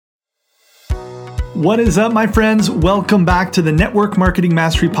What is up, my friends? Welcome back to the Network Marketing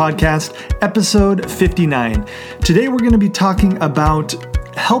Mastery Podcast, episode 59. Today, we're going to be talking about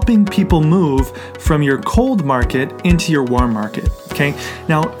helping people move from your cold market into your warm market. Okay.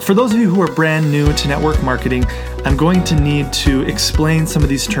 Now, for those of you who are brand new to network marketing, I'm going to need to explain some of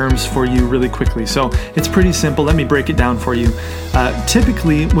these terms for you really quickly. So it's pretty simple. Let me break it down for you.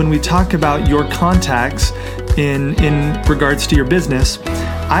 Typically, when we talk about your contacts in regards to your business,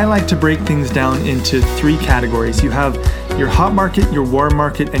 I like to break things down into three categories. You have your hot market, your warm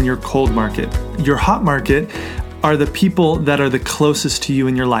market, and your cold market. Your hot market are the people that are the closest to you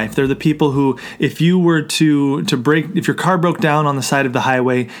in your life. They're the people who, if you were if your car broke down on the side of the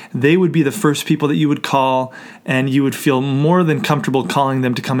highway, they would be the first people that you would call, and you would feel more than comfortable calling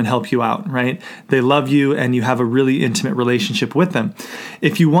them to come and help you out, right? They love you and you have a really intimate relationship with them.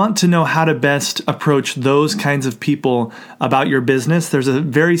 If you want to know how to best approach those kinds of people about your business, there's a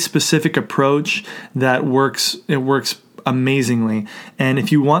very specific approach that works. It works amazingly. And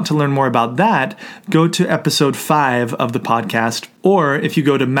if you want to learn more about that, go to episode 5 of the podcast. Or if you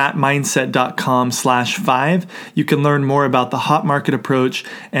go to mattmindset.com/5, you can learn more about the hot market approach.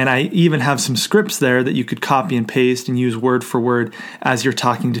 And I even have some scripts there that you could copy and paste and use word for word as you're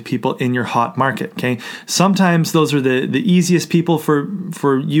talking to people in your hot market. Okay. Sometimes those are the easiest people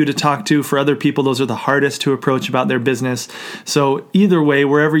for you to talk to. For other people, those are the hardest to approach about their business. So either way,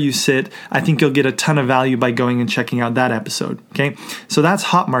 wherever you sit, I think you'll get a ton of value by going and checking out that episode. Okay. So that's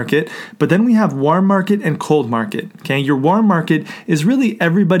hot market. But then we have warm market and cold market. Okay. Your warm market is really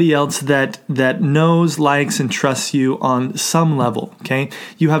everybody else that knows, likes, and trusts you on some level, okay?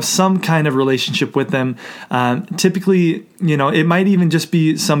 You have some kind of relationship with them. Typically, it might even just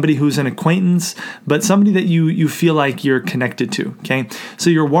be somebody who's an acquaintance, but somebody that you feel like you're connected to, okay? So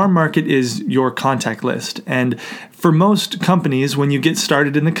your warm market is your contact list. And for most companies, when you get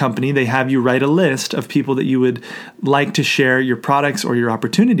started in the company, they have you write a list of people that you would like to share your products or your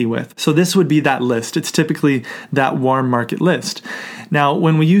opportunity with. So this would be that list. It's typically that warm market list. Now,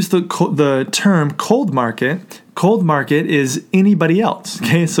 when we use the term cold market is anybody else,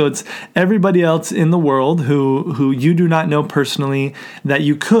 okay? So it's everybody else in the world who you do not know personally that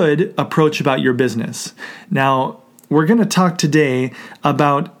you could approach about your business. Now, we're going to talk today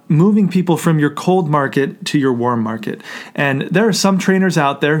about moving people from your cold market to your warm market. And there are some trainers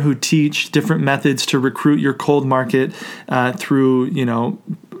out there who teach different methods to recruit your cold market through,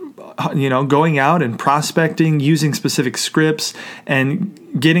 going out and prospecting, using specific scripts, and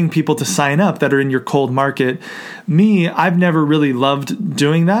getting people to sign up that are in your cold market. Me, I've never really loved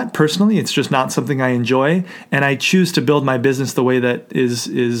doing that personally. It's just not something I enjoy, and I choose to build my business the way that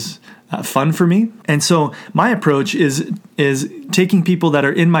is fun for me. And so my approach is taking people that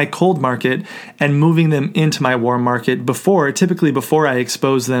are in my cold market and moving them into my warm market typically before I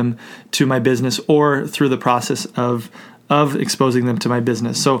expose them to my business or through the process of exposing them to my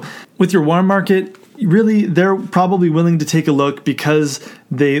business. So with your warm market, really, they're probably willing to take a look because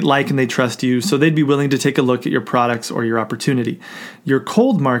they like and they trust you. So they'd be willing to take a look at your products or your opportunity. Your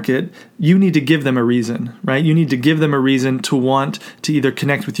cold market, you need to give them a reason, right? You need to give them a reason to want to either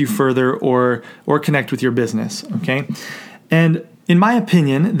connect with you further or connect with your business, okay? And in my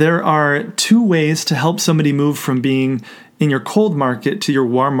opinion, there are two ways to help somebody move from being in your cold market to your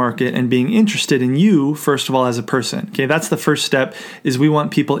warm market and being interested in you, first of all, as a person. Okay, that's the first step, is we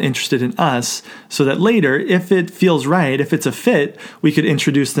want people interested in us so that later, if it feels right, if it's a fit, we could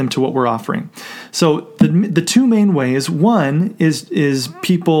introduce them to what we're offering. So the two main ways, one is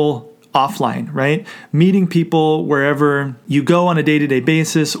people offline, right? Meeting people wherever you go on a day-to-day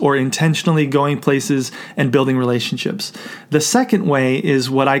basis or intentionally going places and building relationships. The second way is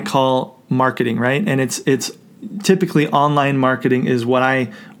what I call marketing, right? And it's typically online marketing is what I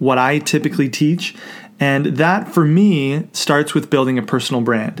typically teach. And that, for me, starts with building a personal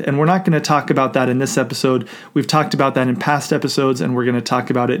brand. And we're not going to talk about that in this episode. We've talked about that in past episodes, and we're going to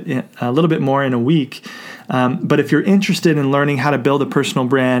talk about it a little bit more in a week. But if you're interested in learning how to build a personal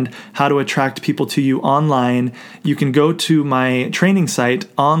brand, how to attract people to you online, you can go to my training site,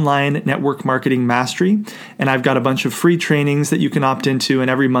 Online Network Marketing Mastery. And I've got a bunch of free trainings that you can opt into. And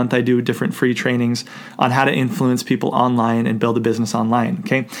every month I do different free trainings on how to influence people online and build a business online.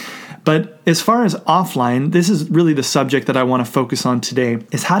 Okay. But as far as offline, this is really the subject that I want to focus on today,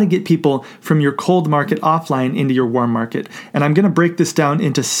 is how to get people from your cold market offline into your warm market. And I'm going to break this down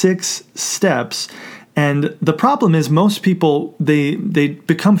into 6 steps. And the problem is most people, they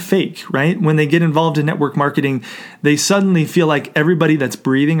become fake, right? When they get involved in network marketing, they suddenly feel like everybody that's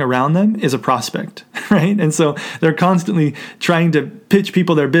breathing around them is a prospect, right? And so they're constantly trying to pitch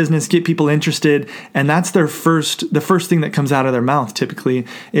people their business, get people interested. And that's the first thing that comes out of their mouth typically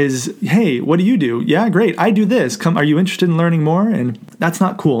is, hey, what do you do? Yeah, great. I do this. Are you interested in learning more? And that's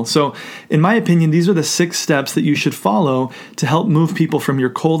not cool. So in my opinion, these are the 6 steps that you should follow to help move people from your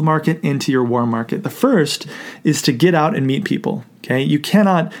cold market into your warm market. The first is to get out and meet people. Okay, you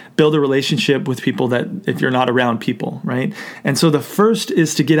cannot build a relationship with people that if you're not around people, right? And so the first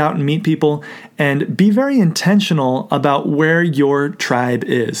is to get out and meet people and be very intentional about where your tribe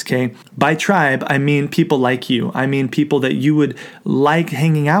is, okay? By tribe, I mean people like you. I mean people that you would like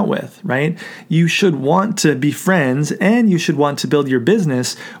hanging out with, right? You should want to be friends and you should want to build your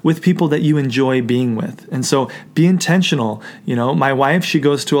business with people that you enjoy being with. And so be intentional. You know, my wife, she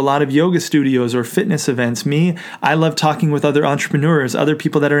goes to a lot of yoga studios or fitness events. Me, I love talking with other entrepreneurs, other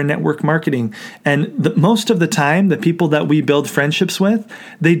people that are in network marketing. And most of the time, the people that we build friendships with,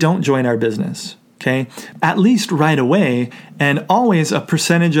 they don't join our business. Okay, at least right away, and always a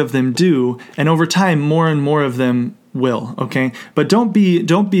percentage of them do, and over time, more and more of them will. Okay, but don't be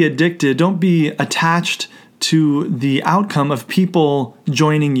addicted, don't be attached to the outcome of people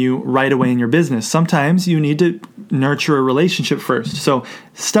joining you right away in your business. Sometimes you need to nurture a relationship first. So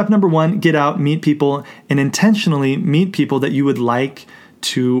step number 1, get out, meet people, and intentionally meet people that you would like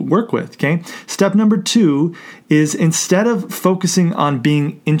to work with, okay? Step number 2 is instead of focusing on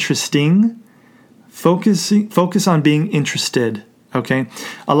being interesting, focus on being interested. Okay.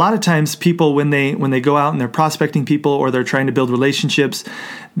 A lot of times people, when they go out and they're prospecting people or they're trying to build relationships,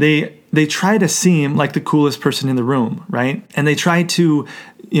 they try to seem like the coolest person in the room, right? And they try to,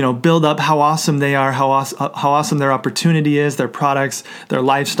 build up how awesome they are, how awesome their opportunity is, their products, their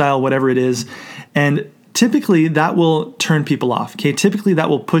lifestyle, whatever it is. And typically that will turn people off. Okay. Typically that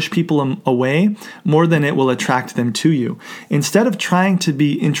will push people away more than it will attract them to you. Instead of trying to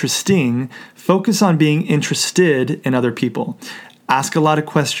be interesting, focus on being interested in other people. Ask a lot of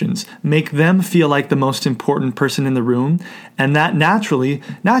questions. Make them feel like the most important person in the room. And that naturally,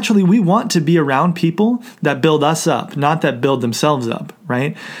 we want to be around people that build us up, not that build themselves up,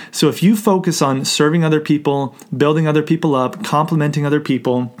 right? So if you focus on serving other people, building other people up, complimenting other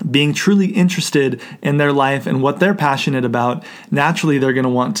people, being truly interested in their life and what they're passionate about, naturally they're going to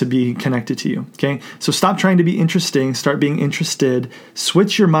want to be connected to you, okay? So stop trying to be interesting, start being interested.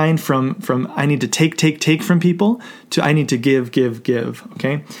 Switch your mind from I need to take from people to I need to give,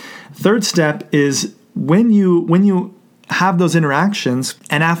 okay? Third step is when you have those interactions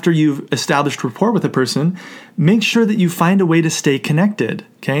and after you've established rapport with a person, make sure that you find a way to stay connected.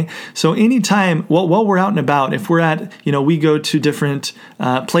 Okay. So anytime while we're out and about, if we're at, we go to different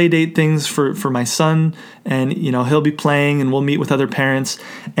play date things for my son and, he'll be playing and we'll meet with other parents.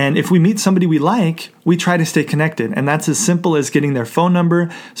 And if we meet somebody we like, we try to stay connected. And that's as simple as getting their phone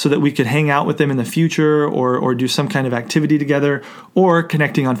number so that we could hang out with them in the future or do some kind of activity together or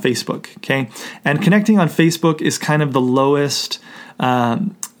connecting on Facebook. Okay. And connecting on Facebook is kind of the lowest,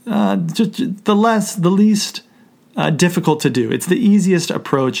 the least difficult to do. It's the easiest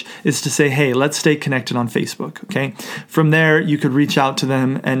approach is to say, hey, let's stay connected on Facebook, okay? From there, you could reach out to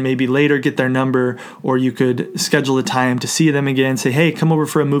them and maybe later get their number, or you could schedule a time to see them again, say, hey, come over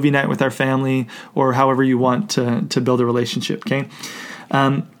for a movie night with our family, or however you want to build a relationship, okay?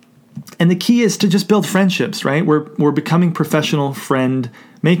 And the key is to just build friendships, right? We're becoming professional friend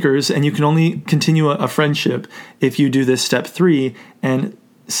makers, and you can only continue a friendship if you do this step 3 and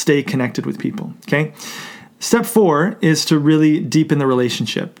stay connected with people, okay? Step 4 is to really deepen the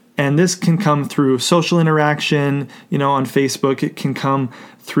relationship. And this can come through social interaction, on Facebook. It can come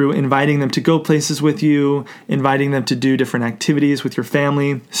through inviting them to go places with you, inviting them to do different activities with your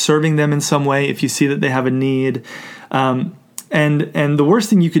family, serving them in some way if you see that they have a need. And the worst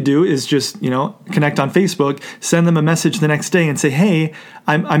thing you could do is just, connect on Facebook, send them a message the next day and say, hey,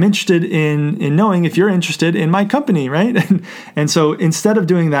 I'm interested in knowing if you're interested in my company, right? And so instead of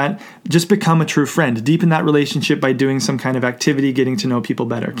doing that, just become a true friend. Deepen that relationship by doing some kind of activity, getting to know people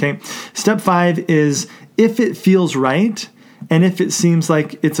better, okay? Step 5 is if it feels right, and if it seems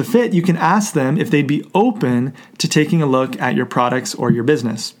like it's a fit, you can ask them if they'd be open to taking a look at your products or your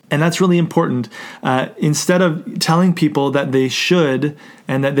business. And that's really important. Instead of telling people that they should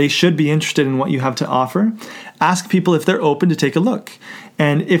and that they should be interested in what you have to offer, ask people if they're open to take a look.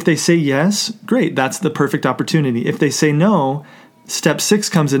 And if they say yes, great, that's the perfect opportunity. If they say no, step 6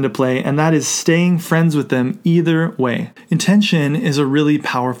 comes into play, and that is staying friends with them either way. Intention is a really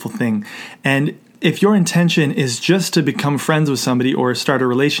powerful thing. And if your intention is just to become friends with somebody or start a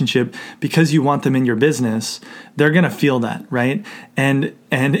relationship because you want them in your business, they're going to feel that, right? And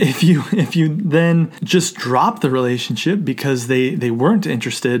if you then just drop the relationship because they weren't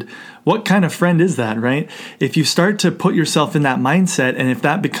interested, what kind of friend is that, right? If you start to put yourself in that mindset, and if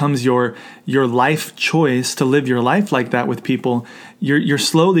that becomes your life choice to live your life like that with people, you're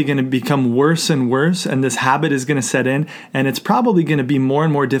slowly going to become worse and worse, and this habit is going to set in, and it's probably going to be more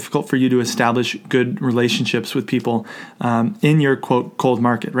and more difficult for you to establish good relationships with people in your quote cold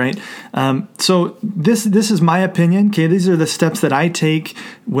market, right? So this is my opinion. Okay, these are the steps that I take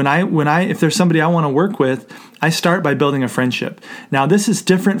when I if there's somebody I want to work with. I start by building a friendship. Now, this is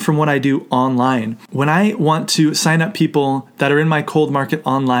different from what I do online. When I want to sign up people that are in my cold market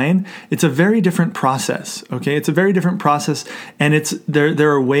online, it's a very different process, okay? It's a very different process, and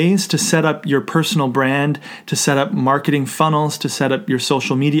there are ways to set up your personal brand, to set up marketing funnels, to set up your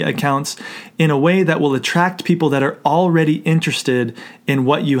social media accounts in a way that will attract people that are already interested in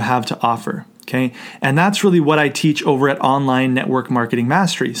what you have to offer. Okay. And that's really what I teach over at Online Network Marketing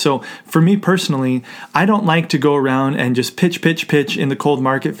Mastery. So for me personally, I don't like to go around and just pitch in the cold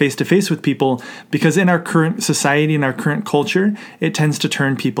market face to face with people, because in our current society and our current culture, it tends to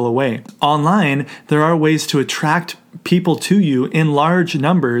turn people away. Online, there are ways to attract people to you in large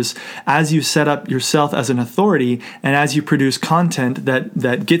numbers as you set up yourself as an authority and as you produce content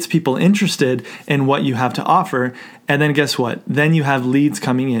that gets people interested in what you have to offer. And then guess what? Then you have leads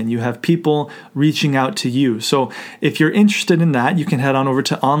coming in. You have people reaching out to you. So if you're interested in that, you can head on over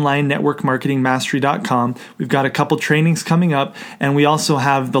to onlinenetworkmarketingmastery.com. We've got a couple trainings coming up, and we also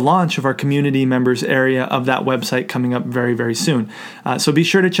have the launch of our community members area of that website coming up very, very soon. So be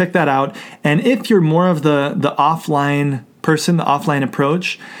sure to check that out. And if you're more of the offline person, the offline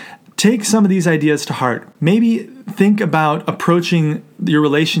approach, take some of these ideas to heart. Maybe think about approaching your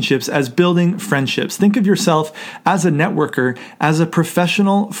relationships as building friendships. Think of yourself as a networker, as a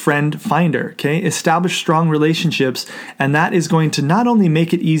professional friend finder, okay? Establish strong relationships, and that is going to not only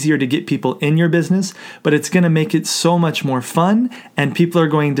make it easier to get people in your business, but it's going to make it so much more fun, and people are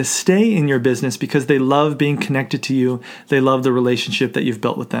going to stay in your business because they love being connected to you. They love the relationship that you've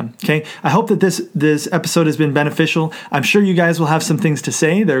built with them, okay? I hope that this episode has been beneficial. I'm sure you guys will have some things to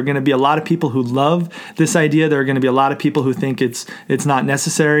say. There are going to be a lot of people who love this idea. There are going to be a lot of people who think it's not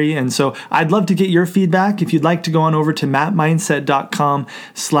necessary. And so I'd love to get your feedback. If you'd like to go on over to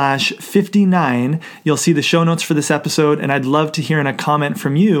mattmindset.com/59, you'll see the show notes for this episode. And I'd love to hear in a comment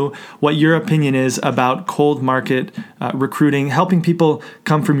from you what your opinion is about cold market recruiting, helping people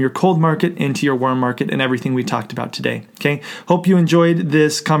come from your cold market into your warm market, and everything we talked about today. Okay. Hope you enjoyed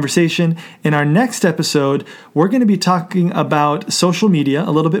this conversation. In our next episode, we're going to be talking about social media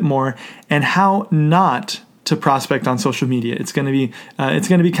a little bit more and how not to prospect on social media. It's going to be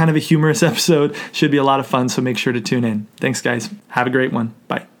kind of a humorous episode. Should be a lot of fun, so make sure to tune in. Thanks, guys. Have a great one.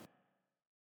 Bye.